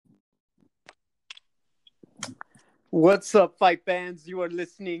What's up, fight fans? You are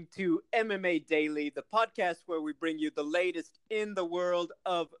listening to MMA Daily, the podcast where we bring you the latest in the world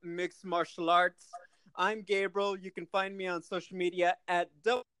of mixed martial arts. I'm Gabriel. You can find me on social media at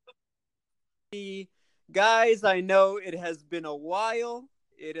WP. Guys, I know it has been a while.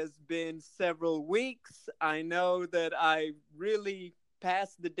 It has been several weeks. I know that I really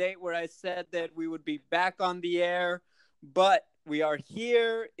passed the date where I said that we would be back on the air, but we are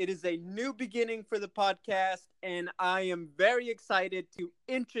here. It is a new beginning for the podcast, and I am very excited to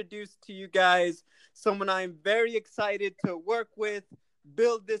introduce to you guys someone I am very excited to work with,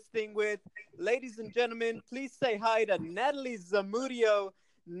 build this thing with. Ladies and gentlemen, please say hi to Natalie Zamudio.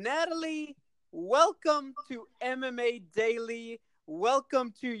 Natalie, welcome to MMA Daily.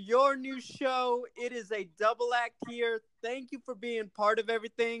 Welcome to your new show. It is a double act here. Thank you for being part of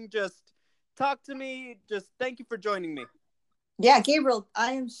everything. Just talk to me. Just thank you for joining me. Yeah, Gabriel,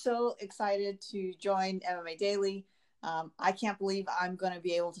 I am so excited to join MMA Daily. I can't believe I'm going to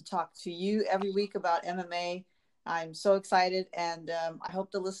be able to talk to you every week about MMA. I'm so excited, and I hope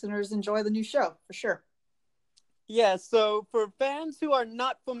the listeners enjoy the new show for sure. Yeah, so for fans who are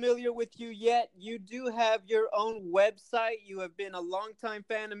not familiar with you yet, you do have your own website. You have been a longtime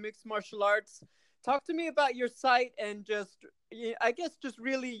fan of mixed martial arts. Talk to me about your site and just, I guess, just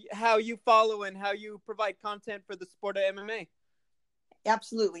really how you follow and how you provide content for the sport of MMA.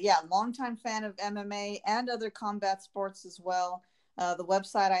 Absolutely. Yeah. Longtime fan of MMA and other combat sports as well. The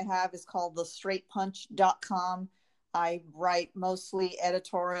website I have is called thestraightpunch.com. I write mostly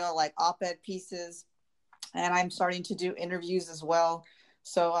editorial, like op-ed pieces, and I'm starting to do interviews as well.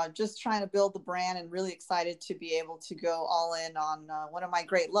 So just trying to build the brand and really excited to be able to go all in on one of my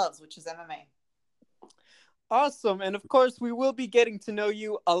great loves, which is MMA. Awesome. And of course, we will be getting to know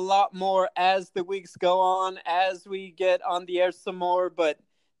you a lot more as the weeks go on, as we get on the air some more. But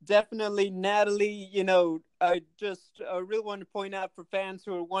definitely, Natalie, I just really want to point out for fans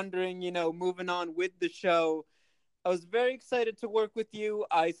who are wondering, moving on with the show, I was very excited to work with you.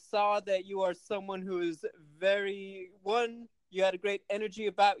 I saw that you are someone who is you had a great energy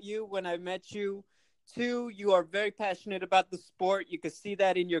about you when I met you. Two, you are very passionate about the sport. You can see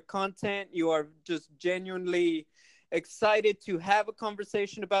that in your content. You are just genuinely excited to have a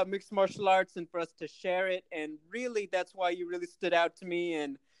conversation about mixed martial arts and for us to share it. And really, that's why you really stood out to me.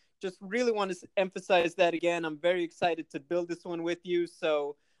 And just really want to emphasize that again. I'm very excited to build this one with you.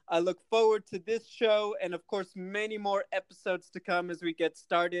 So I look forward to this show and, of course, many more episodes to come as we get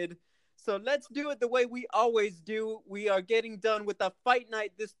started. So let's do it the way we always do. We are getting done with a fight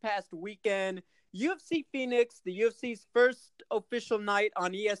night this past weekend. UFC Phoenix, the UFC's first official night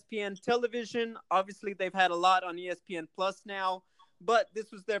on ESPN television. Obviously, they've had a lot on ESPN Plus now, but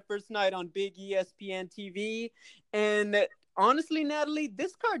this was their first night on big ESPN TV. And honestly, Natalie,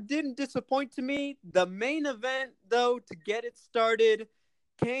 this card didn't disappoint to me. The main event, though, to get it started,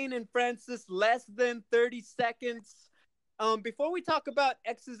 Cain and Francis, less than 30 seconds. Before we talk about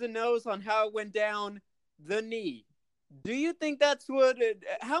X's and O's on how it went down, the knee. Do you think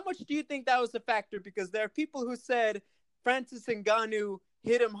how much do you think that was a factor? Because there are people who said Francis Ngannou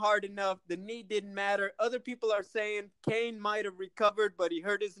hit him hard enough. The knee didn't matter. Other people are saying Cain might have recovered, but he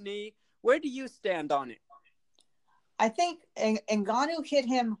hurt his knee. Where do you stand on it? I think Ngannou hit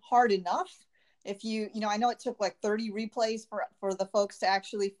him hard enough. If I know it took like 30 replays for the folks to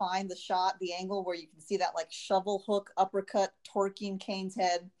actually find the shot, the angle where you can see that like shovel hook uppercut torquing Cain's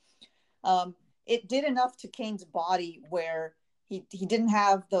head. It did enough to Cain's body where he didn't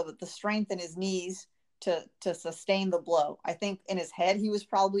have the strength in his knees to sustain the blow. I think in his head he was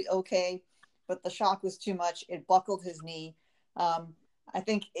probably okay, but the shock was too much. It buckled his knee. I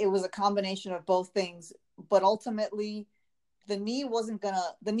think it was a combination of both things, but ultimately the knee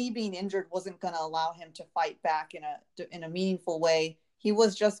being injured wasn't gonna allow him to fight back in a meaningful way. He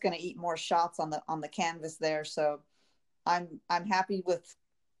was just gonna eat more shots on the canvas there. So I'm happy with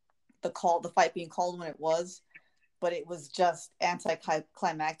the fight being called when it was, but it was just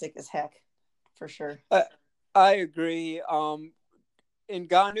anticlimactic as heck, for sure. I agree.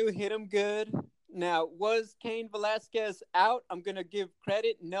 Ngannou hit him good. Now, was Cain Velasquez out? I'm gonna give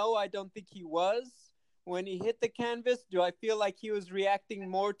credit. No, I don't think he was. When he hit the canvas, do I feel like he was reacting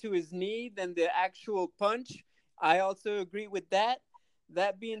more to his knee than the actual punch? I also agree with that.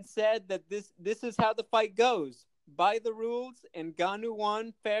 That being said, that this is how the fight goes. By the rules, Ngannou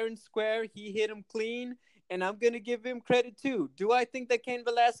won fair and square. He hit him clean, and I'm going to give him credit too. Do I think that Cain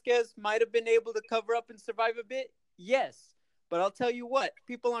Velasquez might have been able to cover up and survive a bit? Yes. But I'll tell you what,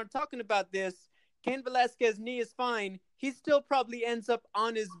 people aren't talking about this. Cain Velasquez's knee is fine. He still probably ends up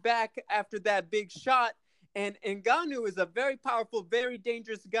on his back after that big shot. And Ngannou is a very powerful, very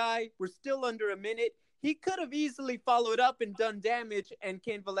dangerous guy. We're still under a minute. he could have easily followed up and done damage, and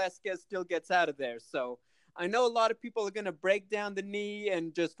Cain Velasquez still gets out of there. So I know a lot of people are going to break down the knee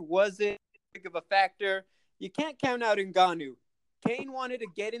and just was it big of a factor. You can't count out Ngannou. Cain wanted to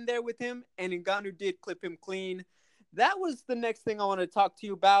get in there with him, and Ngannou did clip him clean. That was the next thing I want to talk to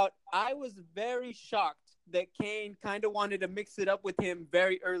you about. I was very shocked that Cain kind of wanted to mix it up with him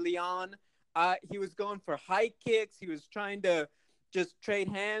very early on. He was going for high kicks. He was trying to just trade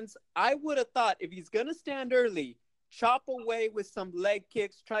hands. I would have thought if he's going to stand early, chop away with some leg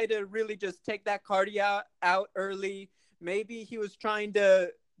kicks, try to really just take that cardio out early. Maybe he was trying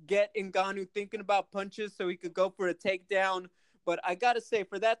to get Ngannou thinking about punches so he could go for a takedown. But I got to say,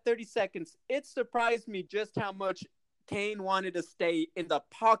 for that 30 seconds, it surprised me just how much Cain wanted to stay in the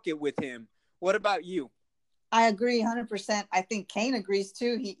pocket with him. What about you? I agree 100%. I think Cain agrees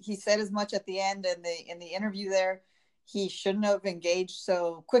too. He said as much at the end in the interview there. He shouldn't have engaged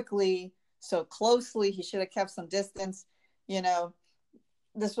so quickly, so closely. He should have kept some distance. You know,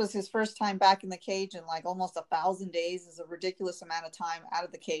 this was his first time back in the cage in like almost 1,000 days. Is a ridiculous amount of time out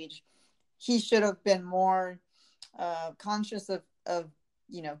of the cage. He should have been more conscious of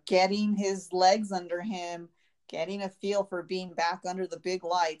getting his legs under him, getting a feel for being back under the big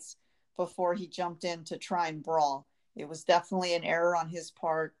lights before he jumped in to try and brawl. It was definitely an error on his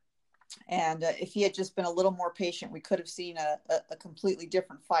part. And if he had just been a little more patient, we could have seen a completely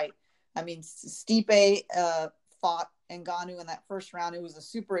different fight. I mean, Stipe fought Ngannou in that first round. It was a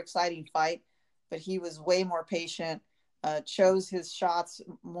super exciting fight, but he was way more patient, chose his shots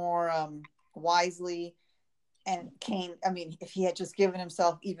more wisely. And Cain, I mean, if he had just given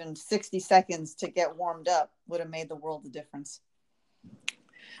himself even 60 seconds to get warmed up, would have made the world of difference.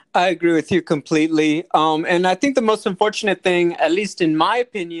 I agree with you completely. And I think the most unfortunate thing, at least in my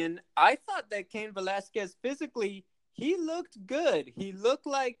opinion, I thought that Cain Velasquez physically, he looked good. He looked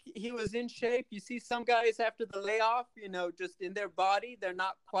like he was in shape. You see some guys after the layoff, just in their body,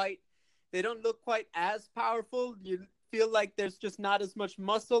 they don't look quite as powerful. You feel like there's just not as much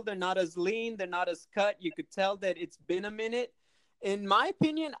muscle. They're not as lean. They're not as cut. You could tell that it's been a minute. In my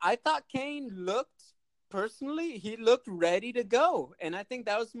opinion, I thought Cain personally, he looked ready to go. And I think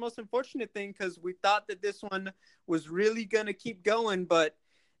that was the most unfortunate thing because we thought that this one was really going to keep going, but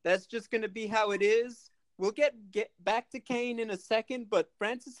that's just going to be how it is. We'll get back to Cain in a second, but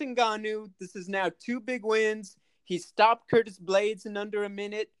Francis Ngannou, this is now 2 big wins. He stopped Curtis Blaydes in under a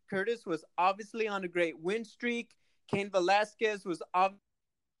minute. Curtis was obviously on a great win streak. Cain Velasquez was obviously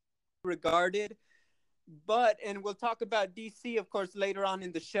regarded. And we'll talk about DC, of course, later on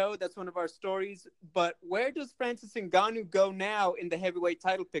in the show. That's one of our stories. But where does Francis Ngannou go now in the heavyweight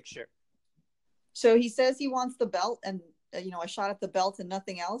title picture? So he says he wants the belt and, a shot at the belt and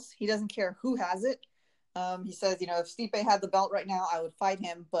nothing else. He doesn't care who has it. He says, if Stipe had the belt right now, I would fight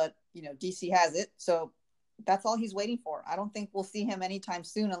him. But, DC has it. So that's all he's waiting for. I don't think we'll see him anytime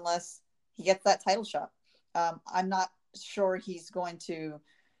soon unless he gets that title shot. I'm not sure he's going to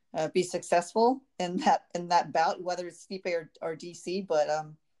be successful in that bout, whether it's Stipe or DC. But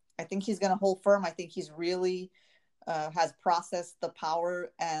I think he's going to hold firm. I think he's really has processed the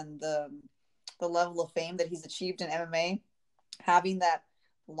power and the level of fame that he's achieved in MMA. Having that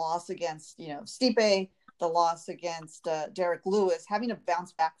loss against, Stipe, the loss against Derek Lewis, having to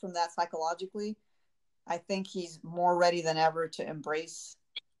bounce back from that psychologically, I think he's more ready than ever to embrace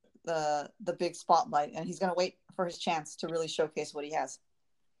the big spotlight, and he's going to wait for his chance to really showcase what he has.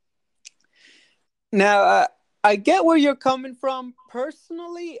 Now, I get where you're coming from.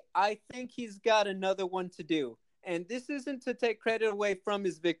 Personally, I think he's got another one to do. And this isn't to take credit away from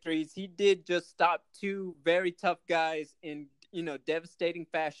his victories. He did just stop 2 very tough guys in, devastating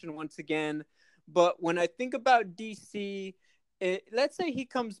fashion once again. But when I think about DC, let's say he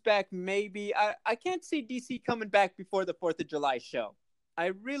comes back maybe. I can't see DC coming back before the 4th of July show. I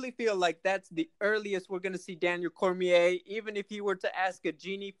really feel like that's the earliest we're going to see Daniel Cormier. Even if he were to ask a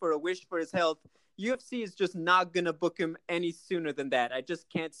genie for a wish for his health, UFC is just not going to book him any sooner than that. I just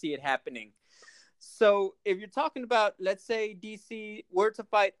can't see it happening. So if you're talking about, let's say DC were to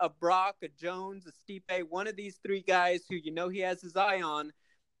fight a Brock, a Jones, a Stipe, one of these 3 guys who he has his eye on,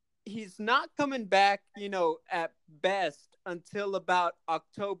 he's not coming back, at best until about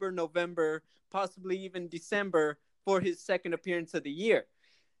October, November, possibly even December for his second appearance of the year.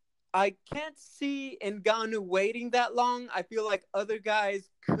 I can't see Ngannou waiting that long. I feel like other guys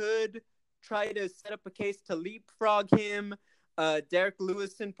could try to set up a case to leapfrog him. Derek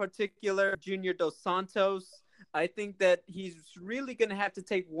Lewis in particular, Junior Dos Santos. I think that he's really going to have to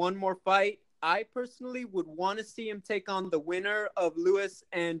take one more fight. I personally would want to see him take on the winner of Lewis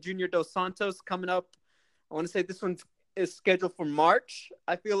and Junior Dos Santos coming up. I want to say this one's is scheduled for March.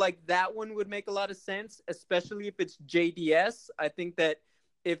 I feel like that one would make a lot of sense, especially if it's JDS. I think that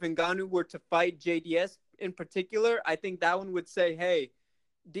if Ngannou were to fight JDS in particular, I think that one would say, hey,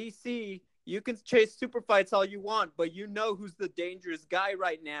 DC, you can chase super fights all you want, but you know who's the dangerous guy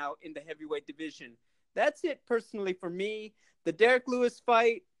right now in the heavyweight division. That's it personally for me. The Derek Lewis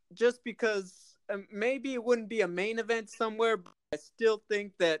fight, just because maybe it wouldn't be a main event somewhere, but I still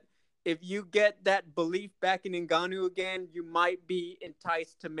think that if you get that belief back in Ngannou again, you might be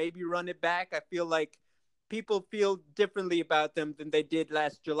enticed to maybe run it back. I feel like people feel differently about them than they did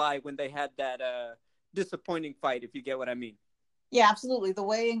last July when they had that disappointing fight, if you get what I mean. Yeah, absolutely. The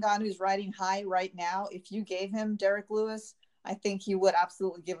way Ngannou's riding high right now, if you gave him Derek Lewis, I think he would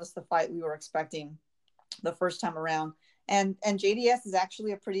absolutely give us the fight we were expecting the first time around. And JDS is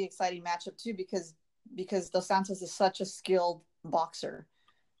actually a pretty exciting matchup too, because Dos Santos is such a skilled boxer.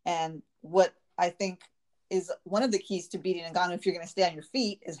 And what I think is one of the keys to beating Ngannou, if you're going to stay on your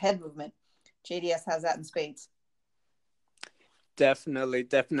feet, is head movement. JDS has that in spades. Definitely,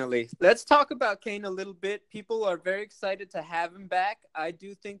 definitely. Let's talk about Cain a little bit. People are very excited to have him back. I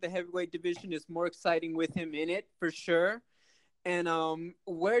do think the heavyweight division is more exciting with him in it, for sure. And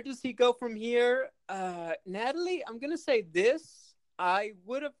where does he go from here? Natalie, I'm going to say this. I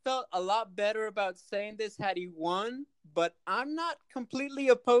would have felt a lot better about saying this had he won, but I'm not completely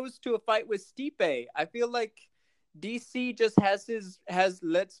opposed to a fight with Stipe. I feel like DC just has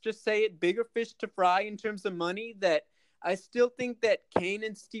let's just say it, bigger fish to fry in terms of money. That I still think that Cain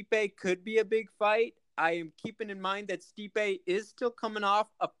and Stipe could be a big fight. I am keeping in mind that Stipe is still coming off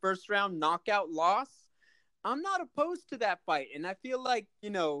a first round knockout loss. I'm not opposed to that fight, and I feel like,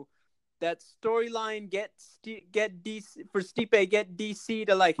 that storyline get DC for Stipe, get DC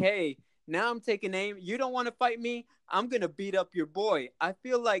to like, hey, now I'm taking aim. You don't want to fight me? I'm gonna beat up your boy. I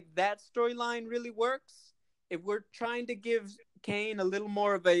feel like that storyline really works. If we're trying to give Cain a little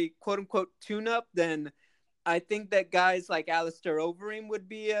more of a quote unquote tune up, then I think that guys like Alistair Overeem would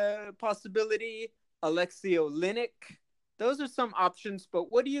be a possibility. Alexei Oleinik. Those are some options,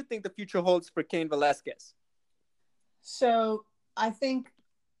 but what do you think the future holds for Cain Velasquez? So I think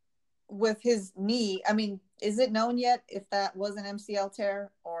with his knee, I mean, is it known yet if that was an MCL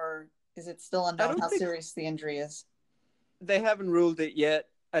tear, or is it still unknown how serious the injury is? They haven't ruled it yet.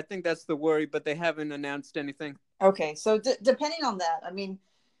 I think that's the worry, but they haven't announced anything. Okay, so depending on that, I mean,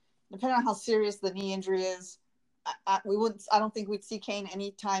 depending on how serious the knee injury is, I don't think we'd see Cain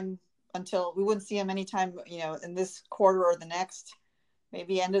anytime we wouldn't see him anytime, in this quarter or the next,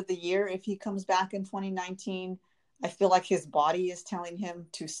 maybe end of the year. If he comes back in 2019, I feel like his body is telling him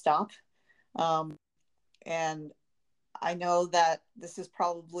to stop. And I know that this is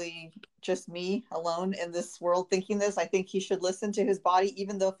probably just me alone in this world thinking this. I think he should listen to his body,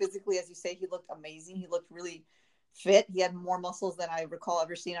 even though physically, as you say, he looked amazing. He looked really fit. He had more muscles than I recall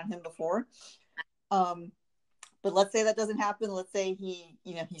ever seeing on him before. But let's say that doesn't happen. Let's say he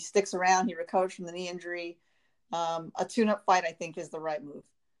sticks around, he recovers from the knee injury. A tune-up fight, I think, is the right move.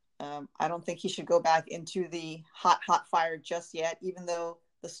 I don't think he should go back into the hot fire just yet, even though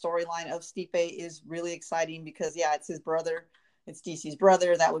the storyline of Stipe is really exciting because, yeah, it's his brother. It's DC's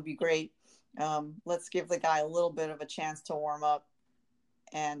brother. That would be great. Let's give the guy a little bit of a chance to warm up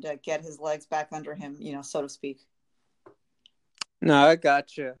and get his legs back under him, so to speak. No, I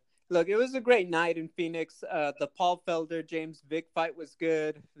gotcha. Look, it was a great night in Phoenix. The Paul Felder, James Vick fight was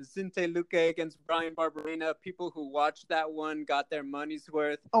good. Zinte Luque against Brian Barberena. People who watched that one got their money's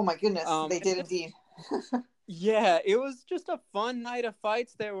worth. Oh, my goodness. They did indeed. Yeah, it was just a fun night of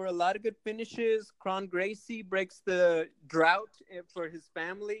fights. There were a lot of good finishes. Kron Gracie breaks the drought for his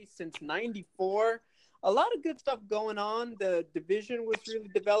family since '94. A lot of good stuff going on. The division was really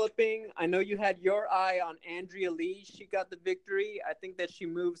developing. I know you had your eye on Andrea Lee. She got the victory. I think that she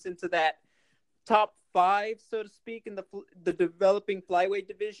moves into that top 5, so to speak, in the developing flyweight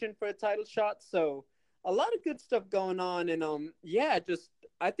division for a title shot. So a lot of good stuff going on. And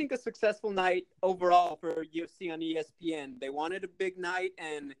I think a successful night overall for UFC on ESPN. They wanted a big night,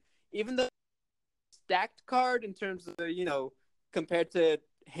 and even though stacked card in terms of, compared to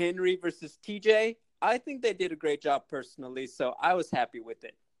Henry versus TJ, I think they did a great job personally, so I was happy with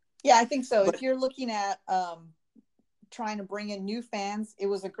it. Yeah, I think so. If you're looking at trying to bring in new fans, it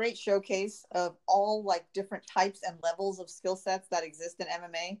was a great showcase of all different types and levels of skill sets that exist in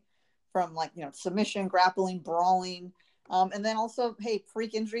MMA, from submission, grappling, brawling, and then also, hey,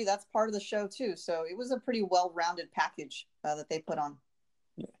 freak injury, that's part of the show too. So it was a pretty well-rounded package that they put on.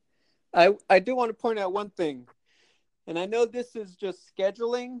 Yeah. I do want to point out one thing. And I know this is just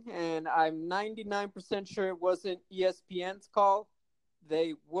scheduling, and I'm 99% sure it wasn't ESPN's call.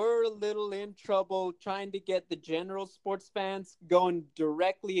 they were a little in trouble trying to get the general sports fans going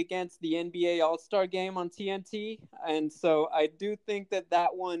directly against the NBA All-Star game on TNT. And so I do think that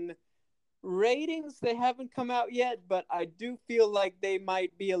that one, ratings, they haven't come out yet, but I do feel like they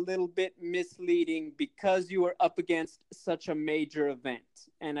might be a little bit misleading because you were up against such a major event.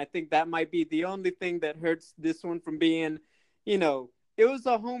 And I think that might be the only thing that hurts this one from being, it was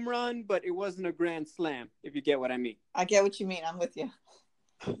a home run, but it wasn't a grand slam, if you get what I mean. I get what you mean. I'm with you.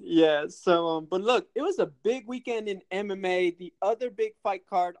 Yeah, so but look, it was a big weekend in MMA. The other big fight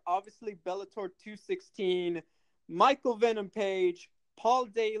card, obviously Bellator 216, Michael Venom Page, Paul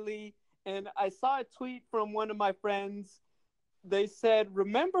Daly, and I saw a tweet from one of my friends. They said,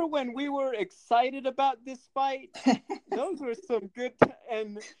 "Remember when we were excited about this fight? Those were some good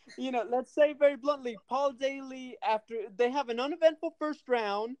and let's say very bluntly, Paul Daly, after they have an uneventful first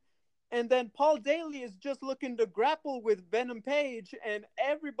round, and then Paul Daly is just looking to grapple with Venom Page, and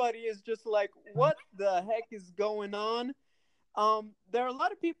everybody is just like, what the heck is going on? There are a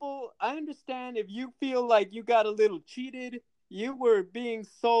lot of people, I understand if you feel like you got a little cheated, you were being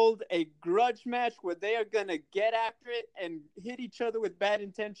sold a grudge match where they are going to get after it and hit each other with bad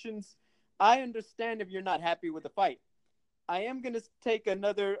intentions. I understand if you're not happy with the fight. I am going to take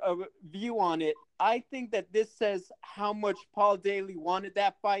another view on it. I think that this says how much Paul Daly wanted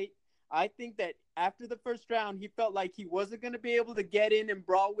that fight. I think that after the first round, he felt like he wasn't going to be able to get in and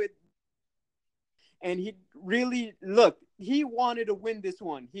brawl with. And he really, look, he wanted to win this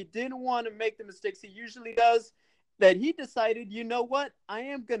one. He didn't want to make the mistakes he usually does. That he decided, you know what? I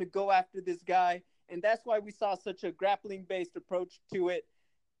am going to go after this guy. And that's why we saw such a grappling-based approach to it.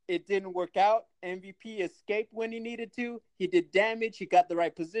 It didn't work out. MVP escaped when he needed to. He did damage. He got the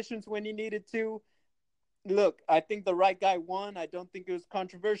right positions when he needed to. Look, I think the right guy won. I don't think it was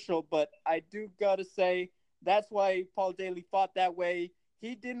controversial, but I do got to say that's why Paul Daly fought that way.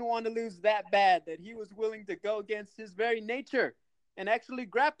 He didn't want to lose that bad that he was willing to go against his very nature and actually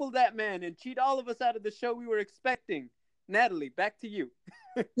grapple that man and cheat all of us out of the show we were expecting. Natalie, back to you.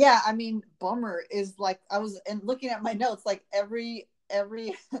 Yeah, I mean, bummer is like, I was and looking at my notes, like every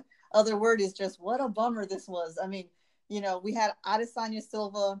other word is just what a bummer this was. I mean, we had Adesanya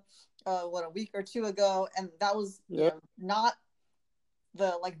Silva a week or two ago, and that was not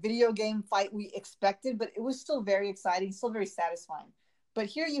the like video game fight we expected, but it was still very exciting, still very satisfying. But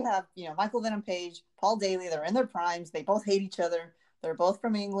here you have, Michael Venom Page, Paul Daly, they're in their primes, they both hate each other, they're both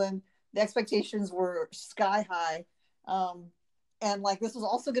from England, the expectations were sky high. And like this was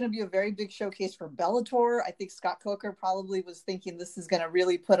also going to be a very big showcase for Bellator. I think Scott Coker probably was thinking this is going to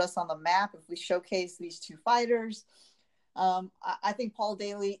really put us on the map if we showcase these two fighters. I think Paul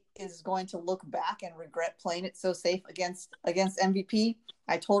Daly is going to look back and regret playing it so safe against MVP.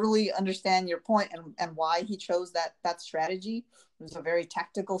 I totally understand your point and why he chose that strategy. It was a very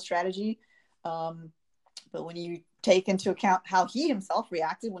tactical strategy. But when you take into account how he himself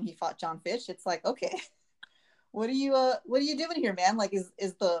reacted when he fought John Fitch, it's like, okay, what are you doing here, man? Like,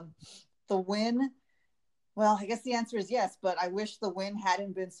 is the win? Well, I guess the answer is yes, but I wish the win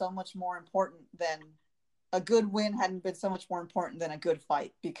hadn't been so much more important than a good win hadn't been so much more important than a good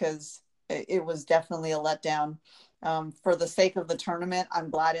fight, because it was definitely a letdown. For the sake of the tournament, I'm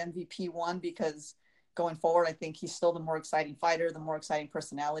glad MVP won, because going forward, I think he's still the more exciting fighter, the more exciting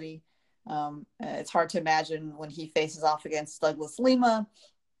personality. It's hard to imagine when he faces off against Douglas Lima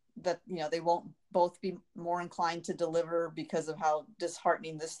that they won't both be more inclined to deliver because of how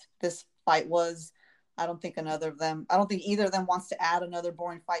disheartening this fight was. I don't think either of them wants to add another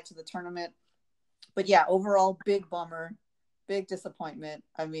boring fight to the tournament. But yeah, overall, big bummer, big disappointment.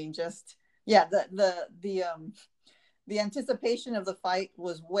 I mean, just the anticipation of the fight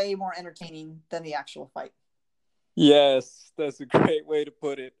was way more entertaining than the actual fight. Yes, that's a great way to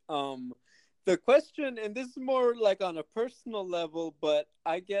put it. The question, and this is more like on a personal level, but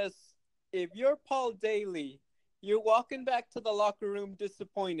I guess if you're Paul Daly, you're walking back to the locker room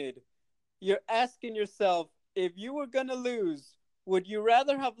disappointed. You're asking yourself, if you were going to lose, would you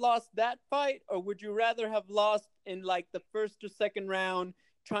rather have lost that fight, or would you rather have lost in like the first or second round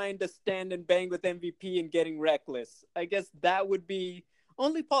trying to stand and bang with MVP and getting reckless? I guess that would be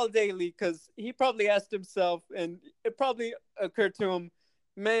only Paul Daly, because he probably asked himself, and it probably occurred to him,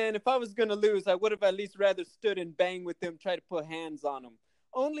 man, if I was going to lose, I would have at least rather stood and bang with him, try to put hands on him.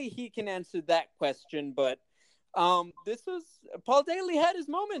 Only he can answer that question, but Paul Daly had his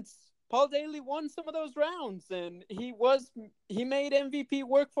moments. Paul Daly won some of those rounds, and he made MVP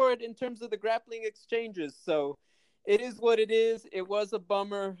work for it in terms of the grappling exchanges. So it is what it is. It was a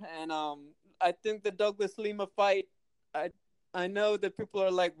bummer, and I think the Douglas Lima fight, I know that people are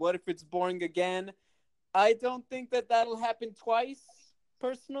like, what if it's boring again? I don't think that that'll happen twice.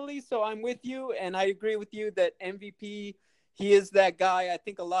 personally, so I'm with you, and I agree with you that MVP, he is that guy. I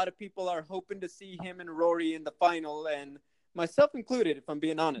think a lot of people are hoping to see him and Rory in the final, and myself included, if I'm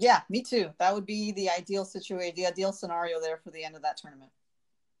being honest. Yeah, me too. That would be the ideal situation, the ideal scenario there for the end of that tournament.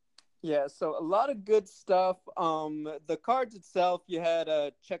 Yeah, so a lot of good stuff. The cards itself, you had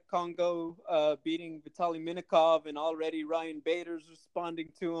Czech Congo beating Vitaly Minikov, and already Ryan Bader's responding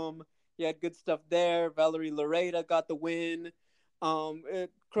to him. You had good stuff there. Valerie Lareda got the win.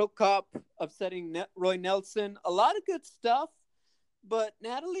 Krokop upsetting Roy Nelson. A lot of good stuff. But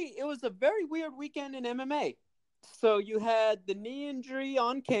Natalie, it was a very weird weekend in MMA. So you had the knee injury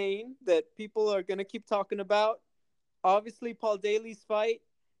on Kane that people are going to keep talking about. Obviously, Paul Daly's fight.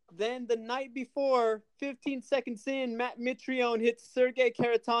 Then the night before, 15 seconds in, Matt Mitrione hits Sergey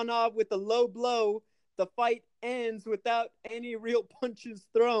Karatanov with a low blow. The fight ends without any real punches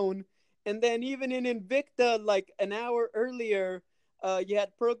thrown. And then even in Invicta, like an hour earlier, you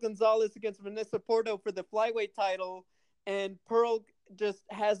had Pearl Gonzalez against Vanessa Porto for the flyweight title, and Pearl just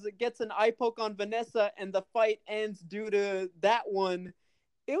gets an eye poke on Vanessa, and the fight ends due to that one.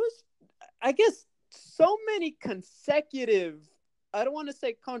 It was, I guess, so many consecutive, I don't want to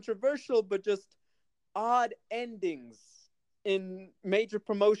say controversial, but just odd endings in major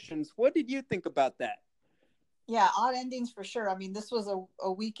promotions. What did you think about that? Yeah, odd endings for sure. I mean, this was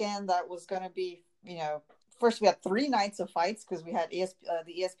a weekend that was going to be, first we had 3 nights of fights because we had the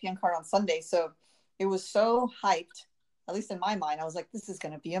ESPN card on Sunday. So it was so hyped, at least in my mind. I was like, this is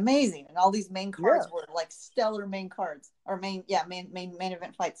going to be amazing. And all these main cards were like stellar main cards or main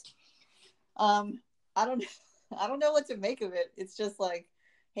event fights. I don't know what to make of it. It's just like,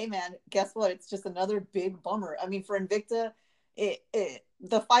 hey man, guess what? It's just another big bummer. I mean, for Invicta,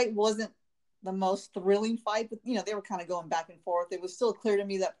 the fight wasn't the most thrilling fight, but they were kind of going back and forth. It was still clear to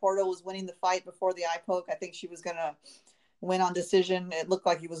me that Porto was winning the fight before the eye poke. I think she was gonna win on decision. It looked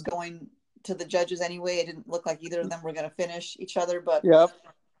like he was going to the judges anyway. It didn't look like either of them were gonna finish each other, but the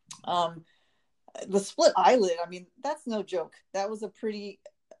split eyelid, I mean, that's no joke. That was a pretty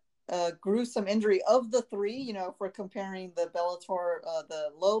gruesome injury. Of the 3, if we're comparing the Bellator, the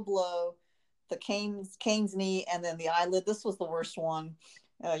low blow, the Kane's knee, and then the eyelid, this was the worst one.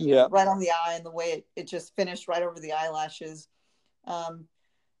 Right on the eye, and the way it just finished right over the eyelashes.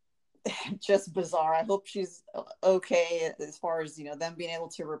 Just bizarre. I hope she's okay as far as, them being able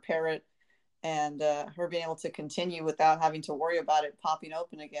to repair it and her being able to continue without having to worry about it popping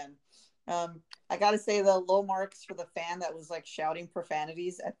open again. I got to say, the low marks for the fan that was like shouting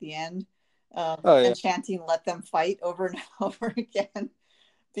profanities at the end and chanting "Let them fight" over and over again,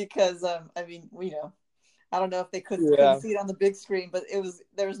 because I mean, I don't know if they couldn't see it on the big screen, but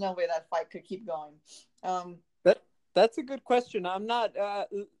there was no way that fight could keep going. That's a good question. I'm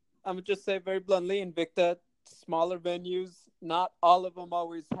gonna just say very bluntly, Invicta, smaller venues, not all of them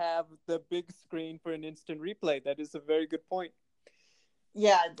always have the big screen for an instant replay. That is a very good point.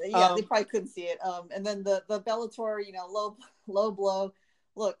 Yeah, they probably couldn't see it. And then the Bellator, low blow.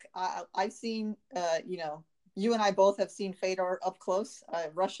 Look, I've seen, you and I both have seen Fedor up close.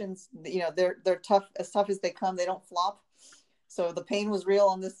 Russians, they're tough as they come. They don't flop. So the pain was real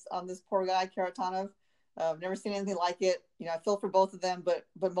on this poor guy, Karatanov. I've never seen anything like it. I feel for both of them, but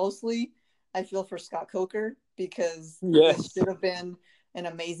mostly I feel for Scott Coker, because this should have been an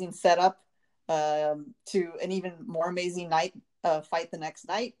amazing setup to an even more amazing fight the next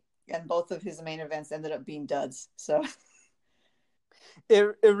night, and both of his main events ended up being duds. So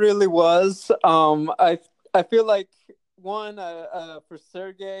it really was. I feel like one for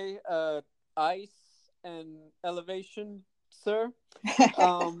Sergey, ice and elevation, sir.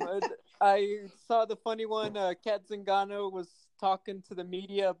 I saw the funny one. Kat Zingano was talking to the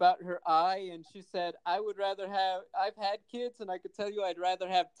media about her eye, and she said, I've had kids, and I could tell you I'd rather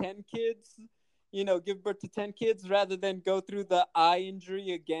have 10 kids, give birth to 10 kids rather than go through the eye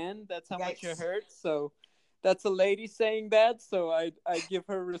injury again. That's how much it hurts. So that's a lady saying that. So I give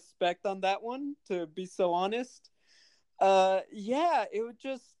her respect on that one, to be so honest. It would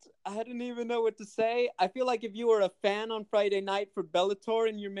just, I didn't even know what to say. I feel like if you were a fan on Friday night for Bellator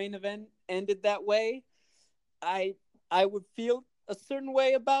and your main event ended that way, I would feel a certain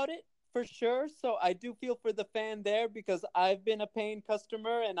way about it, for sure. So I do feel for the fan there, because I've been a paying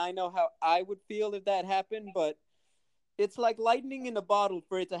customer and I know how I would feel if that happened. But it's like lightning in a bottle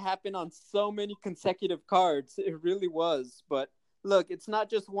for it to happen on so many consecutive cards. It really was. But look, it's not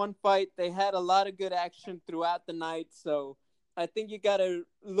just one fight. They had a lot of good action throughout the night. So I think you got to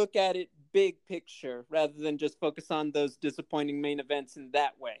look at it big picture rather than just focus on those disappointing main events in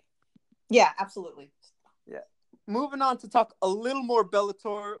that way. Yeah, absolutely. Yeah. moving on to talk a little more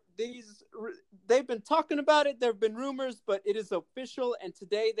Bellator. They've been talking about it. There have been rumors, but it is official. And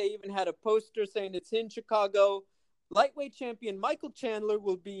today they even had a poster saying it's in Chicago. Lightweight champion Michael Chandler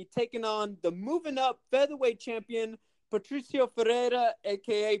will be taking on the moving up featherweight champion Patricio Ferreira,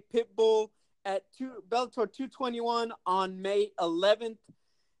 aka Pitbull, at Bellator 221 on May 11th.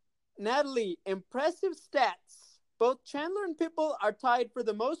 Natalie, impressive stats. Both Chandler and Pitbull are tied for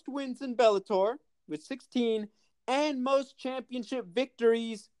the most wins in Bellator with 16 and most championship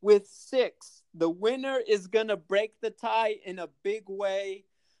victories with 6. The winner is going to break the tie in a big way.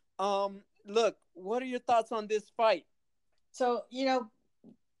 Look, what are your thoughts on this fight? So,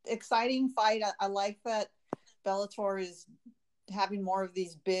 exciting fight. I like that Bellator is having more of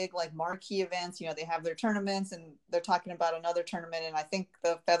these big, like, marquee events. They have their tournaments, and they're talking about another tournament, and I think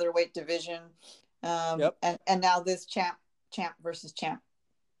the featherweight division, Yep. and now this champ versus champ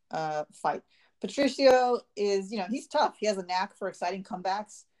fight. Patricio is, he's tough. He has a knack for exciting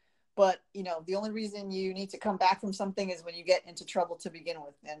comebacks. But, the only reason you need to come back from something is when you get into trouble to begin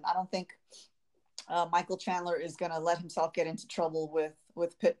with. And I don't think Michael Chandler is going to let himself get into trouble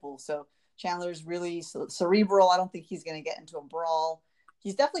with Pitbull. So Chandler is really cerebral. I don't think he's going to get into a brawl.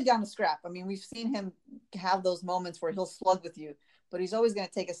 He's definitely down to scrap. I mean, we've seen him have those moments where he'll slug with you, but he's always going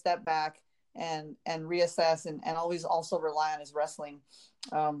to take a step back and reassess and always also rely on his wrestling.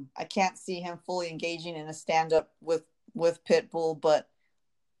 I can't see him fully engaging in a stand-up with Pitbull, but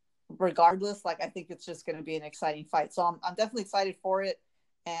regardless, I think it's just going to be an exciting fight. So I'm definitely excited for it.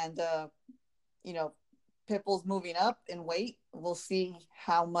 And, Pitbull's moving up in weight. We'll see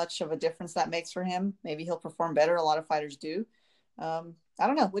how much of a difference that makes for him. Maybe he'll perform better. A lot of fighters do. I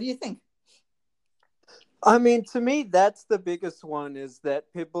don't know. What do you think? I mean, to me, that's the biggest one, is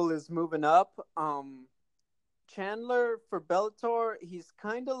that Pitbull is moving up. Chandler for Bellator, he's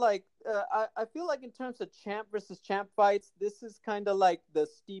kind of like, I feel like in terms of champ versus champ fights, this is kind of like the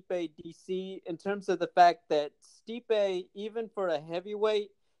Stipe DC in terms of the fact that Stipe, even for a heavyweight,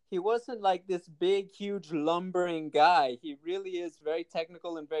 he wasn't like this big, huge, lumbering guy. He really is very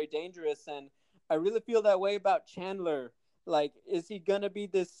technical and very dangerous. And I really feel that way about Chandler. Like, is he going to be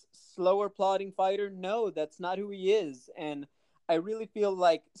this slower, plodding fighter? No, that's not who he is. And I really feel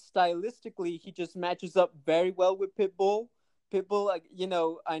like stylistically, he just matches up very well with Pitbull. Pitbull, like,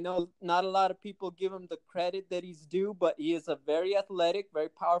 I know not a lot of people give him the credit that he's due, but he is a very athletic, very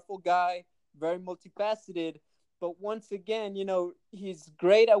powerful guy, very multifaceted. But once again, he's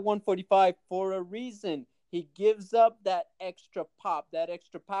great at 145 for a reason. He gives up that extra pop, that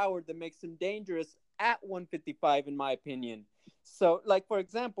extra power that makes him dangerous at 155, in my opinion. So, like, for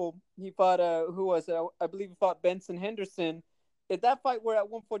example, he fought, I believe he fought Benson Henderson. If that fight were at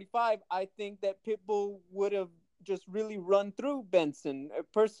 145, I think that Pitbull would have just really run through Benson.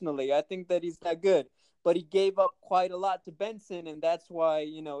 Personally, I think that he's that good. But he gave up quite a lot to Benson, and that's why,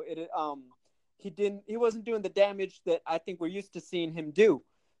 he wasn't doing the damage that I think we're used to seeing him do.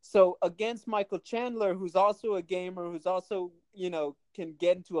 So against Michael Chandler, who's also a gamer, who's also, can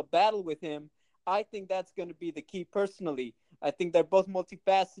get into a battle with him, I think that's going to be the key personally. I think they're both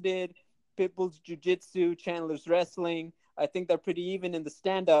multifaceted. Pitbull's jiu-jitsu, Chandler's wrestling. I think they're pretty even in the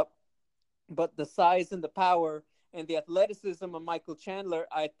stand-up. But the size and the power and the athleticism of Michael Chandler,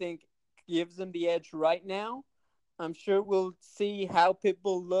 I think, gives him the edge right now. I'm sure we'll see how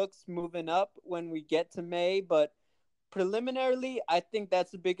Pitbull looks moving up when we get to May, but preliminarily, I think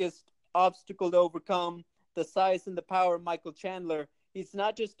that's the biggest obstacle to overcome, the size and the power of Michael Chandler. He's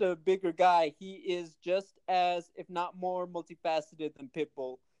not just a bigger guy. He is just as, if not more, multifaceted than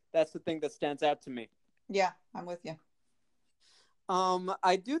Pitbull. That's the thing that stands out to me. Yeah, I'm with you.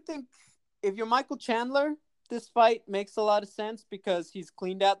 I do think if you're Michael Chandler, this fight makes a lot of sense because he's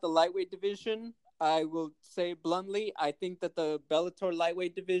cleaned out the lightweight division. I will say bluntly, I think that the Bellator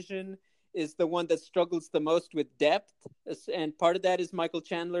lightweight division is the one that struggles the most with depth. And part of that is Michael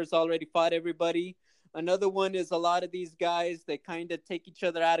Chandler's already fought everybody. Another one is a lot of these guys, they kind of take each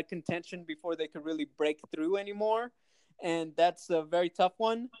other out of contention before they can really break through anymore. And that's a very tough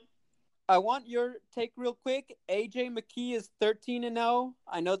one. I want your take real quick. AJ McKee is 13-0.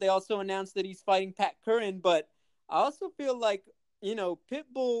 I know they also announced that he's fighting Pat Curran, but I also feel like,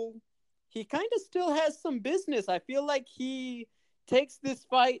 Pitbull, he kind of still has some business. I feel like he takes this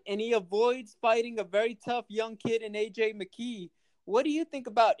fight and he avoids fighting a very tough young kid in AJ McKee. What do you think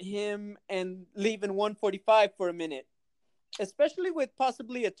about him and leaving 145 for a minute, especially with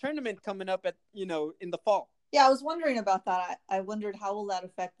possibly a tournament coming up at, in the fall? Yeah, I was wondering about that. I wondered how will that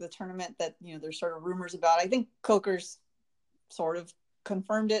affect the tournament that, there's sort of rumors about. I think Coker's sort of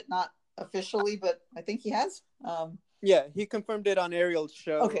confirmed it, not officially, but I think he has. Yeah, he confirmed it on Ariel's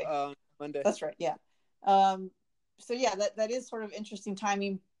show. Okay. Monday. That's right. Yeah. so yeah, that is sort of interesting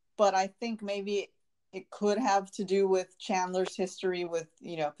timing, but I think maybe it could have to do with Chandler's history with,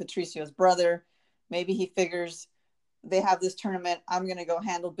 Patricio's brother. Maybe he figures they have this tournament. I'm going to go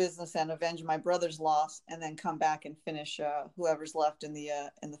handle business and avenge my brother's loss, and then come back and finish whoever's left in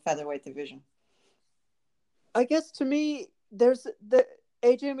the featherweight division. I guess to me, there's the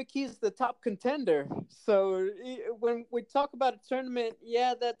AJ McKee is the top contender. So when we talk about a tournament,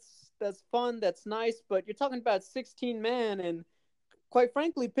 yeah, that's fun, that's nice, but you're talking about 16 man, and quite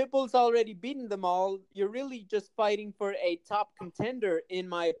frankly, Pitbull's already beaten them all. You're really just fighting for a top contender, in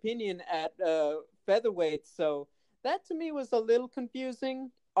my opinion, at featherweight. So that to me was a little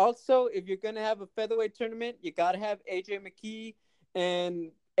confusing. Also, if you're gonna have a featherweight tournament, you gotta have AJ McKee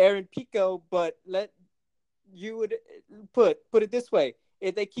and Aaron Pico. But you would put it this way: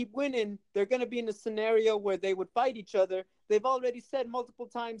 if they keep winning, they're going to be in a scenario where they would fight each other. They've already said multiple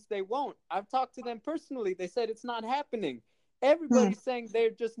times they won't. I've talked to them personally. They said it's not happening. Everybody's saying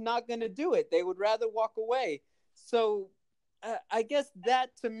they're just not going to do it. They would rather walk away. So I guess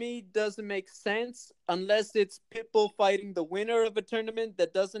that to me doesn't make sense unless it's Pitbull fighting the winner of a tournament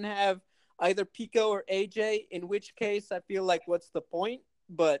that doesn't have either Pico or AJ, in which case I feel like what's the point?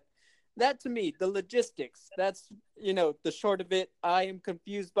 But that to me, the logistics, that's, the short of it. I am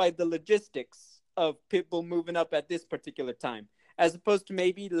confused by the logistics of Pitbull moving up at this particular time, as opposed to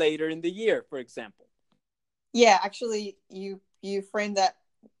maybe later in the year, for example. Yeah, actually, you framed that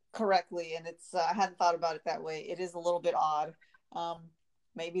correctly, and it's I hadn't thought about it that way. It is a little bit odd.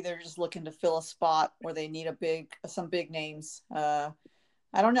 Maybe they're just looking to fill a spot where they need some big names. I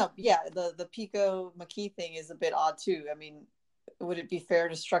don't know. Yeah, the Pico McKee thing is a bit odd too. I mean, would it be fair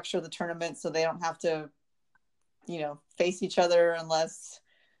to structure the tournament so they don't have to, face each other unless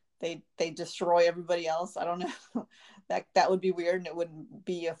they destroy everybody else? I don't know. that would be weird, and it wouldn't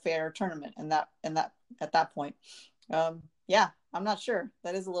be a fair tournament. And that at that point, yeah, I'm not sure.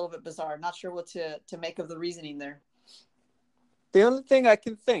 That is a little bit bizarre. Not sure what to make of the reasoning there. The only thing I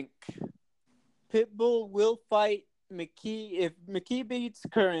can think, Pitbull will fight McKee if McKee beats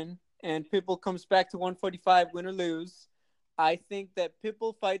Curran and Pitbull comes back to 145, win or lose. I think that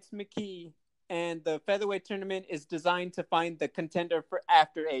Pitbull fights McKee, and the featherweight tournament is designed to find the contender for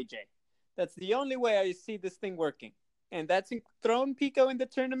after AJ. That's the only way I see this thing working. And that's throwing Pico in the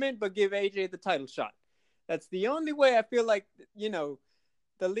tournament, but give AJ the title shot. That's the only way I feel like,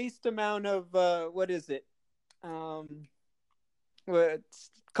 the least amount of,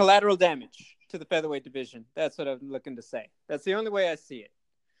 collateral damage to the featherweight division. That's what I'm looking to say. That's the only way I see it.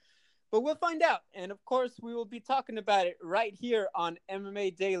 But we'll find out. And of course, we will be talking about it right here on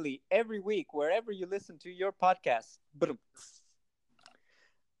MMA Daily every week, wherever you listen to your podcast.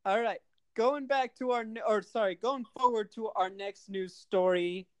 All right. Going forward to our next news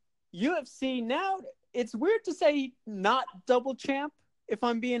story. UFC now, it's weird to say not double champ, if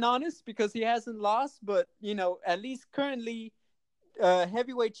I'm being honest, because he hasn't lost. But, at least currently,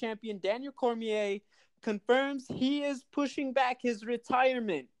 heavyweight champion Daniel Cormier confirms he is pushing back his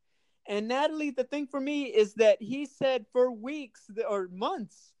retirement. And Natalie, the thing for me is that he said for weeks or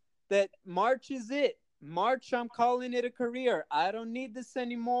months that March is it. March, I'm calling it a career. I don't need this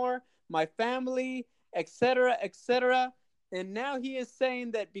anymore. My family, etc., etc. And now he is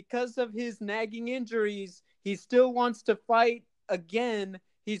saying that because of his nagging injuries, he still wants to fight again.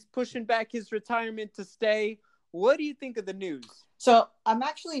 He's pushing back his retirement to stay. What do you think of the news? So I'm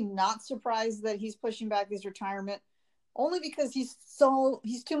actually not surprised that he's pushing back his retirement. Only because he's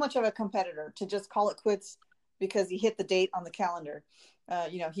too much of a competitor to just call it quits because he hit the date on the calendar.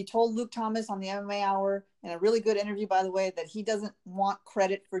 He told Luke Thomas on the MMA Hour, in a really good interview, by the way, that he doesn't want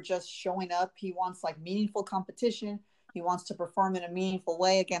credit for just showing up. He wants meaningful competition. He wants to perform in a meaningful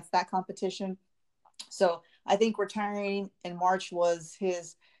way against that competition. So I think retiring in March was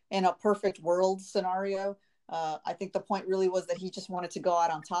his in a perfect world scenario. I think the point really was that he just wanted to go out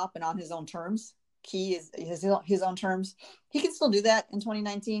on top and on his own terms. Key is his own terms. He can still do that in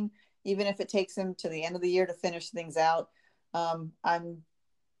 2019, even if it takes him to the end of the year to finish things out. I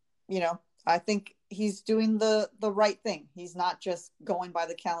think he's doing the right thing. He's not just going by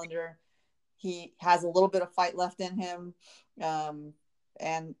the calendar. He has a little bit of fight left in him.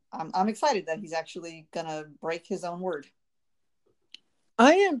 And I'm excited that he's actually gonna break his own word.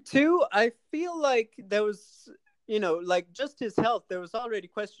 I am too. I feel like there was, just his health. There was already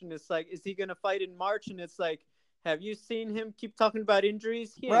question. It's like, is he going to fight in March? And it's like, have you seen him keep talking about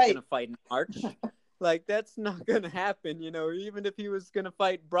injuries? He ain't going to fight in March. That's not going to happen. Even if he was going to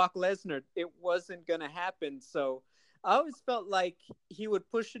fight Brock Lesnar, it wasn't going to happen. So I always felt like he would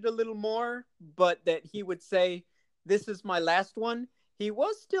push it a little more, but that he would say, this is my last one. he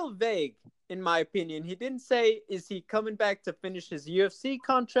was still vague, in my opinion. He didn't say, is he coming back to finish his UFC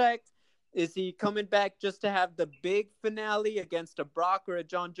contract? Is he coming back just to have the big finale against a Brock or a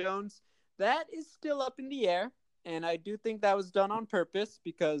John Jones? That is still up in the air. And I do think that was done on purpose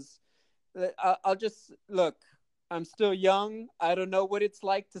because I'll just look. I'm still young. I don't know what it's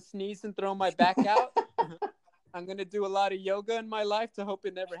like to sneeze and throw my back out. I'm going to do a lot of yoga in my life to hope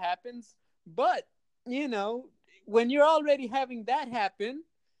it never happens. But, when you're already having that happen,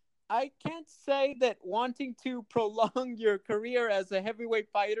 I can't say that wanting to prolong your career as a heavyweight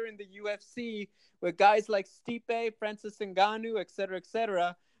fighter in the UFC with guys like Stipe, Francis Ngannou,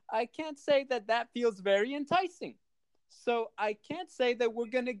 etc., I can't say that that feels very enticing. So I can't say that we're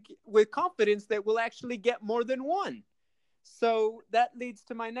going to, with confidence, that we'll actually get more than one. So that leads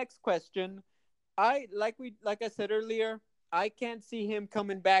to my next question. Like I said earlier, I can't see him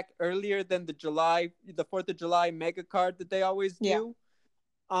coming back earlier than the 4th of July mega card that they always do.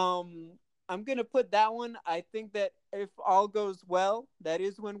 I'm gonna put that one. I think that if all goes well, that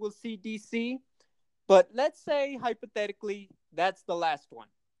is when we'll see DC. But let's say hypothetically that's the last one.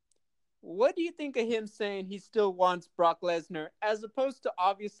 What do you think of him saying he still wants Brock Lesnar, as opposed to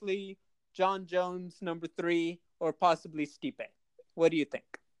obviously John Jones #3 or possibly Stipe? What do you think?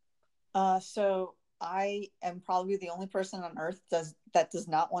 So I am probably the only person on earth that does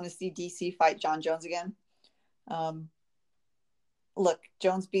not want to see DC fight John Jones again. Look,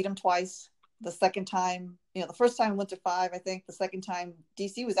 Jones beat him twice. The second time, the first time went to 5, I think. The second time,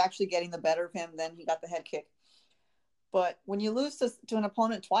 DC was actually getting the better of him. Then he got the head kick. But when you lose to an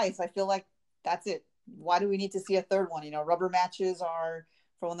opponent twice, I feel like that's it. Why do we need to see a third one? Rubber matches are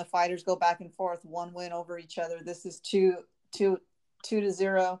for when the fighters go back and forth, one win over each other. This is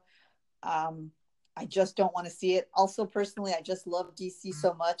 2-0. I just don't want to see it. Also, personally, I just love DC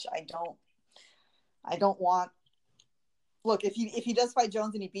so much. I don't want. Look, if he does fight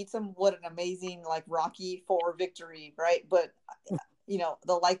Jones and he beats him, what an amazing Rocky IV victory, right? But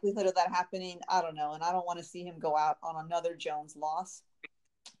the likelihood of that happening, I don't know, and I don't want to see him go out on another Jones loss.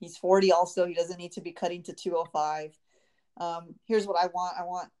 He's 40, also. He doesn't need to be cutting to 205. Here's what I want. I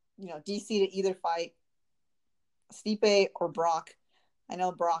want DC to either fight Stipe or Brock. I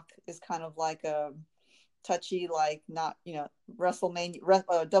know Brock is kind of like a touchy, not WrestleMania,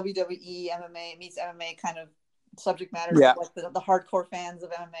 WWE, MMA meets MMA kind of subject matter, like the hardcore fans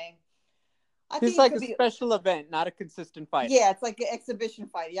of MMA. It's like a special event, not a consistent fight. Yeah, it's like an exhibition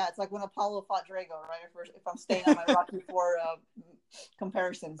fight. Yeah, it's like when Apollo fought Drago, right? If I'm staying on my Rocky IV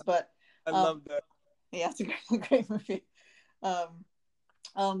comparisons, but I love that. Yeah, it's a great movie. But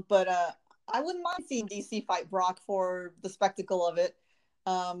I wouldn't mind seeing DC fight Brock for the spectacle of it.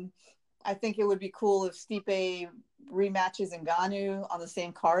 I think it would be cool if Stipe rematches Ngannou on the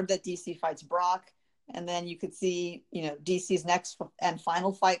same card that DC fights Brock. And then you could see, DC's next and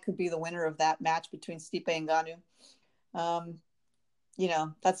final fight could be the winner of that match between Stipe and Ngannou.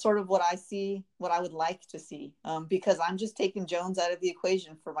 That's sort of what I see, what I would like to see, because I'm just taking Jones out of the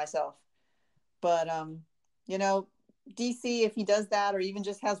equation for myself. But, DC, if he does that or even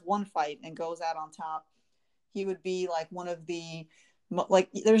just has one fight and goes out on top, he would be one of the,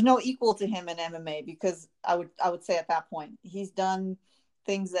 there's no equal to him in MMA, because I would say at that point, he's done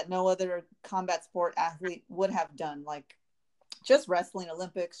things that no other combat sport athlete would have done, like just wrestling,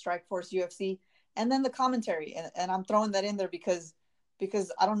 Olympics, Strikeforce, UFC, and then the commentary. And I'm throwing that in there because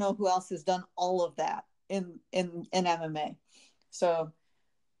I don't know who else has done all of that in MMA. So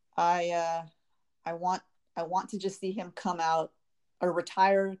I want to just see him come out or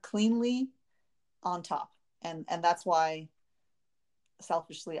retire cleanly on top. And that's why,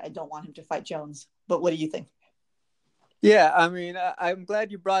 selfishly, I don't want him to fight Jones. But what do you think? Yeah, I mean, I'm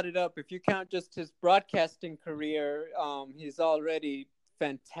glad you brought it up. If you count just his broadcasting career, he's already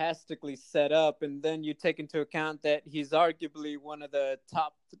fantastically set up. And then you take into account that he's arguably one of the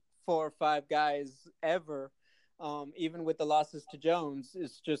top 4 or 5 guys ever, even with the losses to Jones.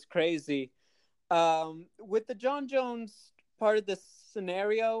 It's just crazy. With the John Jones part of the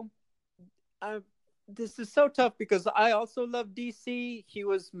scenario, this is so tough because I also love DC. He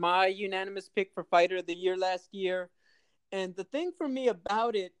was my unanimous pick for Fighter of the Year last year. And the thing for me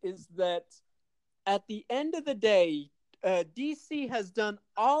about it is that at the end of the day, DC has done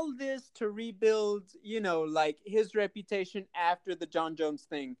all this to rebuild, his reputation after the John Jones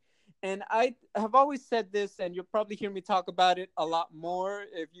thing. And I have always said this, and you'll probably hear me talk about it a lot more.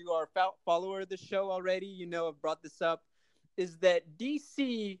 If you are a follower of the show already, I've brought this up, is that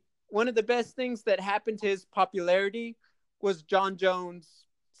DC, one of the best things that happened to his popularity was John Jones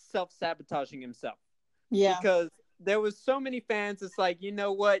self-sabotaging himself. Yeah. Because there was so many fans. It's like, you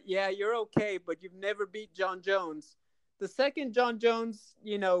know what? Yeah, you're okay, but you've never beat John Jones. The second John Jones,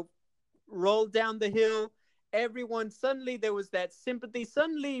 rolled down the hill, everyone suddenly there was that sympathy.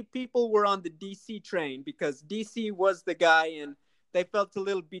 Suddenly people were on the DC train because DC was the guy, and they felt a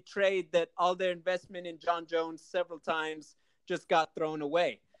little betrayed that all their investment in John Jones several times just got thrown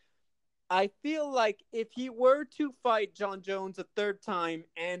away. I feel like if he were to fight John Jones a third time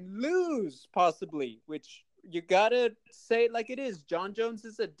and lose, possibly, which you gotta say it like it is, John Jones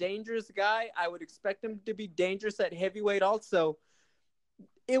is a dangerous guy. I would expect him to be dangerous at heavyweight also.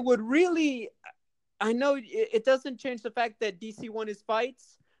 It would really, I know it doesn't change the fact that DC won his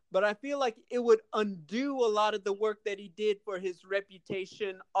fights, but I feel like it would undo a lot of the work that he did for his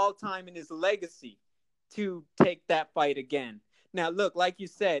reputation all time and his legacy to take that fight again. Now, look, like you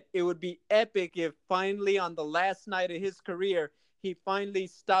said, it would be epic if finally on the last night of his career, he finally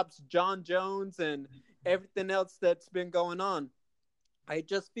stops John Jones and everything else that's been going on. I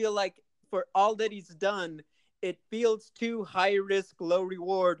just feel like for all that he's done, it feels too high risk, low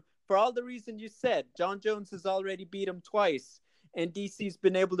reward for all the reason you said. John Jones has already beat him twice, and DC's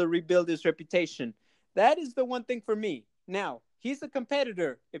been able to rebuild his reputation. That is the one thing for me. Now, he's a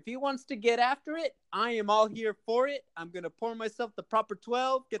competitor. If he wants to get after it, I am all here for it. I'm going to pour myself the proper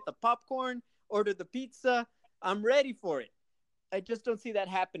 12, get the popcorn, order the pizza. I'm ready for it. I just don't see that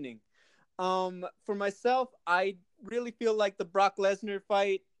happening. For myself, I really feel like the Brock Lesnar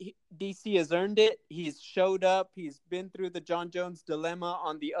fight, DC has earned it. He's showed up. He's been through the John Jones dilemma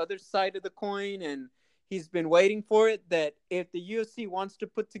on the other side of the coin, and he's been waiting for it. That if the UFC wants to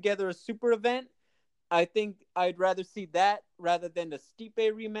put together a super event, I think I'd rather see that rather than a Stipe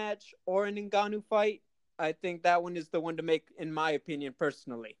rematch or an Ngannou fight. I think that one is the one to make, in my opinion,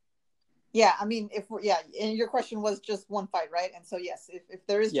 personally. Yeah, I mean, and your question was just one fight, right? And so, yes, if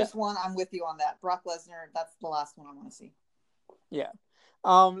there is just one, I'm with you on that. Brock Lesnar, that's the last one I want to see. Yeah.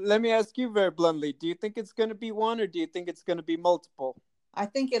 Let me ask you very bluntly, do you think it's going to be one or do you think it's going to be multiple? I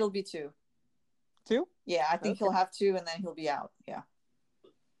think it'll be two. Two? Yeah, I think he'll have two and then he'll be out. Yeah.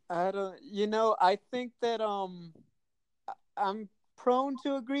 I think that I'm prone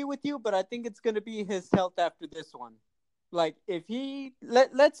to agree with you, but I think it's going to be his health after this one. Like if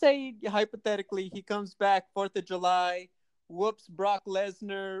let's say hypothetically he comes back 4th of July, whoops Brock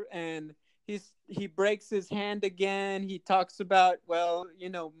Lesnar, and he breaks his hand again. He talks about, well,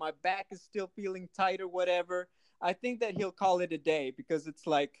 my back is still feeling tight or whatever. I think that he'll call it a day because it's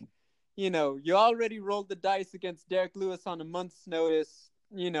like, you already rolled the dice against Derek Lewis on a month's notice.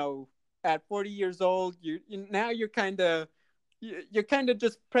 At 40 years old, you're kind of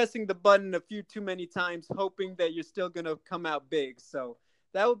just pressing the button a few too many times, hoping that you're still going to come out big. So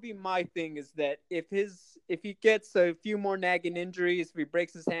that would be my thing, is that if he gets a few more nagging injuries, if he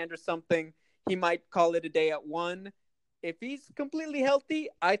breaks his hand or something, he might call it a day at one. If he's completely healthy,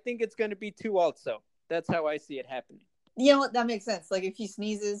 I think it's going to be two also. That's how I see it happening. You know what? That makes sense. Like if he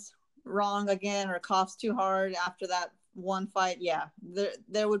sneezes wrong again or coughs too hard after that one fight, yeah,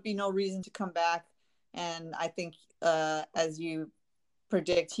 there would be no reason to come back. And I think, as you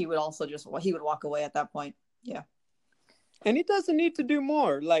predict, he would walk away at that point. Yeah. And he doesn't need to do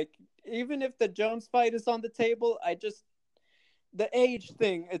more. Like, even if the Jones fight is on the table, the age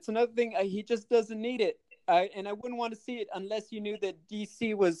thing, it's another thing. He just doesn't need it. And I wouldn't want to see it unless you knew that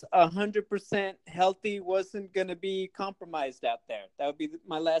DC was 100% healthy, wasn't going to be compromised out there. That would be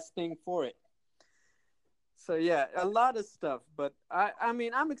my last thing for it. So, yeah, a lot of stuff. But, I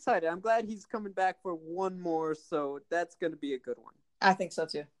mean, I'm excited. I'm glad he's coming back for one more. So that's going to be a good one. I think so,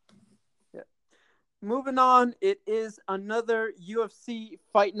 too. Yeah. Moving on, it is another UFC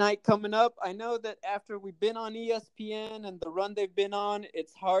fight night coming up. I know that after we've been on ESPN and the run they've been on,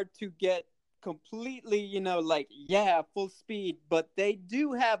 it's hard to get completely, full speed. But they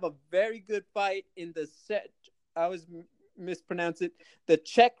do have a very good fight in the I always mispronounce it, the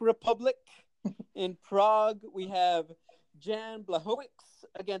Czech Republic. In Prague, we have Jan Blachowicz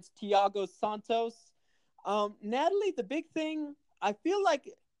against Thiago Santos. Natalie, the big thing, I feel like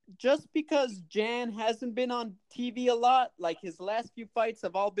just because Jan hasn't been on TV a lot, like his last few fights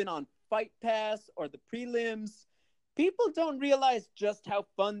have all been on Fight Pass or the prelims, people don't realize just how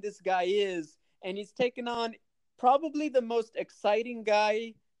fun this guy is. And he's taken on probably the most exciting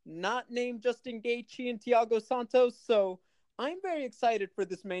guy, not named Justin Gaethje and Thiago Santos. So I'm very excited for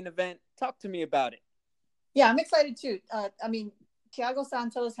this main event. Talk to me about it. Yeah, I'm excited too. I mean, Thiago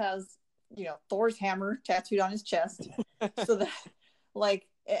Santos has, Thor's hammer tattooed on his chest. So that,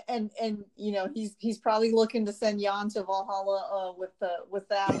 and he's probably looking to send Jan to Valhalla with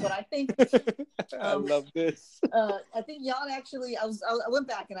that. But I think I love this. I think Jan actually. I went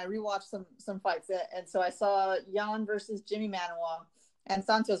back and I rewatched some fights, and so I saw Jan versus Jimmy Manuwa and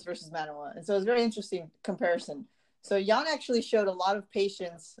Santos versus Manuwa, and so it was a very interesting comparison. So Jan actually showed a lot of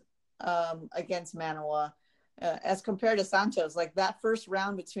patience against Manoa as compared to Santos. Like that first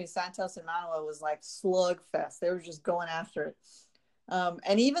round between Santos and Manoa was like slugfest. They were just going after it.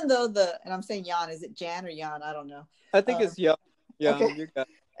 And even though and I'm saying Jan, is it Jan or Jan? I don't know. I think it's Jan. Okay. You got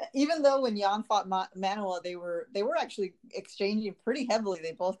it. Even though when Jan fought Manoa, they were actually exchanging pretty heavily.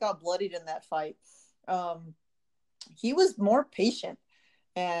 They both got bloodied in that fight. He was more patient,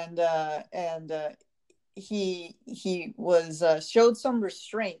 and he was showed some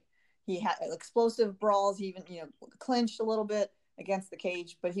restraint. He had explosive brawls. He even clinched a little bit against the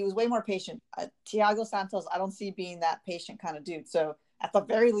cage, but he was way more patient. Thiago Santos, I don't see being that patient kind of dude. So at the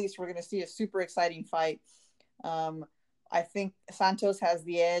very least, we're going to see a super exciting fight. I think Santos has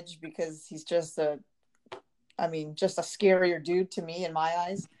the edge because he's just a scarier dude to me in my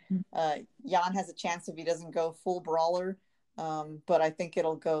eyes. Jan has a chance if he doesn't go full brawler, but I think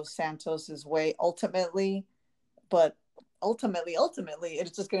it'll go Santos's way ultimately. But ultimately,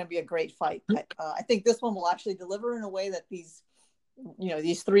 it's just going to be a great fight. I think this one will actually deliver in a way that these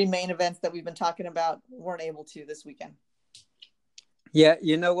three main events that we've been talking about weren't able to this weekend. Yeah,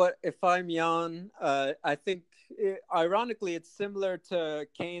 you know what? If I'm Jan, I think ironically it's similar to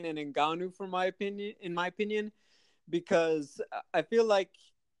Kane and Ngannou in my opinion, because I feel like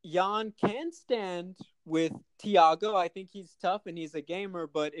Jan can stand with Thiago. I think he's tough and he's a gamer,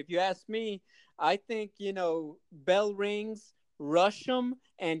 but if you ask me, I think, bell rings, rush him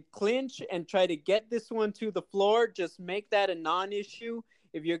and clinch and try to get this one to the floor. Just make that a non-issue.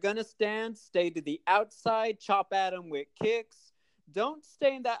 If you're going to stand, stay to the outside, chop at him with kicks. Don't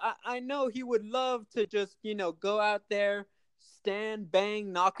stay in that. I know he would love to just, go out there, stand,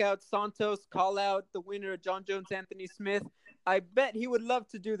 bang, knock out Santos, call out the winner of Jon Jones, Anthony Smith. I bet he would love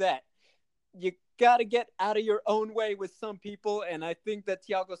to do that. You got to get out of your own way with some people, and I think that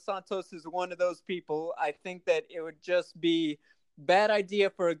Thiago Santos is one of those people. I think that it would just be bad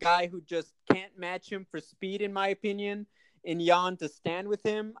idea for a guy who just can't match him for speed, in my opinion, in Jan to stand with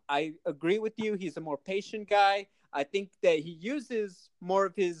him. I agree with you. He's a more patient guy. I think that he uses more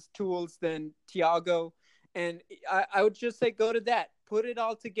of his tools than Thiago. And I would just say go to that. Put it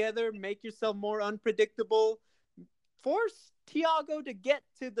all together. Make yourself more unpredictable. Force Thiago to get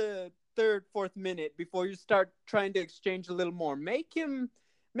to the third, fourth minute before you start trying to exchange a little more. Make him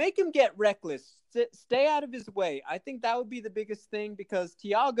get reckless. Stay out of his way. I think that would be the biggest thing because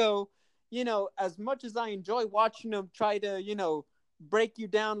Thiago, as much as I enjoy watching him try to, break you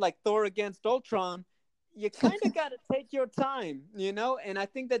down like Thor against Ultron, you kind of got to take your time, and I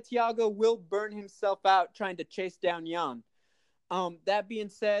think that Thiago will burn himself out trying to chase down Jan. That being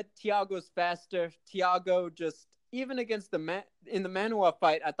said, Thiago's faster. Thiago just, even against in the Manoa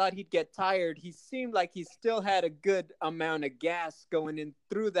fight, I thought he'd get tired. He seemed like he still had a good amount of gas going in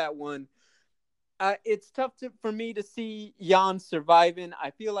through that one. It's tough for me to see Jan surviving.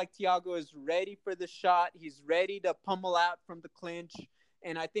 I feel like Thiago is ready for the shot. He's ready to pummel out from the clinch,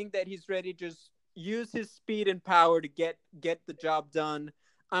 and I think that he's ready to just use his speed and power to get the job done.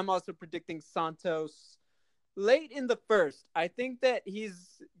 I'm also predicting Santos late in the first. I think that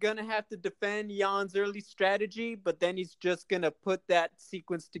he's going to have to defend Jan's early strategy, but then he's just going to put that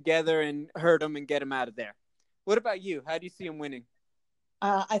sequence together and hurt him and get him out of there. What about you? How do you see him winning?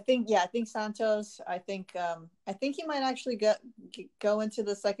 I think Santos. I think he might actually go into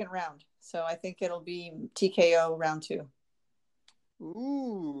the second round. So I think it'll be TKO round 2.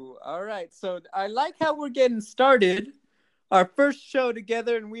 Ooh, all right. So I like how we're getting started. Our first show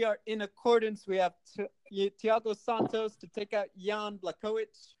together, and we are in accordance. We have Thiago Santos to take out Jan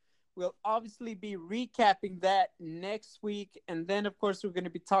Blachowicz. We'll obviously be recapping that next week. And then, of course, we're going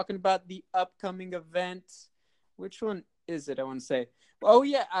to be talking about the upcoming event. Which one is it, I want to say? Oh,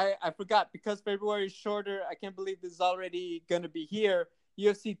 yeah, I forgot. Because February is shorter, I can't believe this is already going to be here.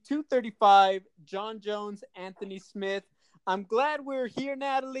 UFC 235, Jon Jones, Anthony Smith. I'm glad we're here,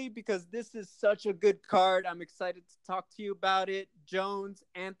 Natalie, because this is such a good card. I'm excited to talk to you about it. Jones,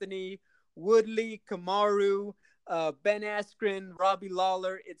 Anthony, Woodley, Kamaru, Ben Askren, Robbie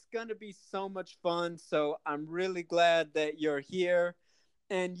Lawler. It's going to be so much fun. So I'm really glad that you're here.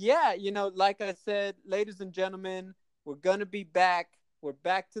 And yeah, like I said, ladies and gentlemen, we're going to be back. We're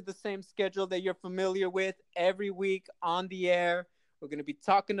back to the same schedule that you're familiar with every week on the air. We're going to be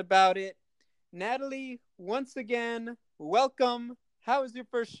talking about it. Natalie, once again, welcome. How was your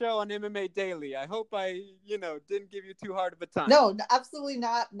first show on MMA Daily? I hope I, didn't give you too hard of a time. No, absolutely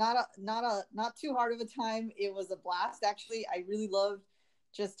not. Not too hard of a time. It was a blast. Actually, I really loved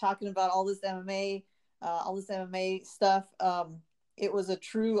just talking about all this MMA stuff. It was a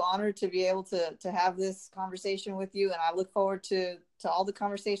true honor to be able to have this conversation with you, and I look forward to all the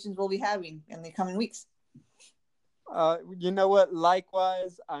conversations we'll be having in the coming weeks. You know what?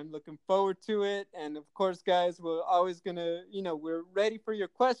 Likewise, I'm looking forward to it. And of course, guys, we're always gonna, we're ready for your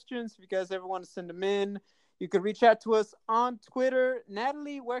questions. If you guys ever want to send them in, you could reach out to us on Twitter.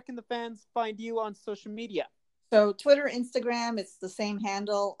 Natalie, where can the fans find you on social media? So Twitter, Instagram, it's the same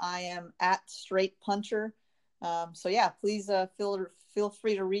handle. I am at Straight Puncher. So yeah, please feel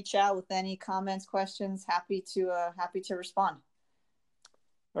free to reach out with any comments, questions. Happy to respond.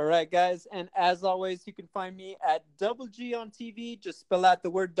 All right, guys, and as always, you can find me at Double G on TV. Just spell out the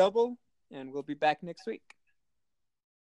word double, and we'll be back next week.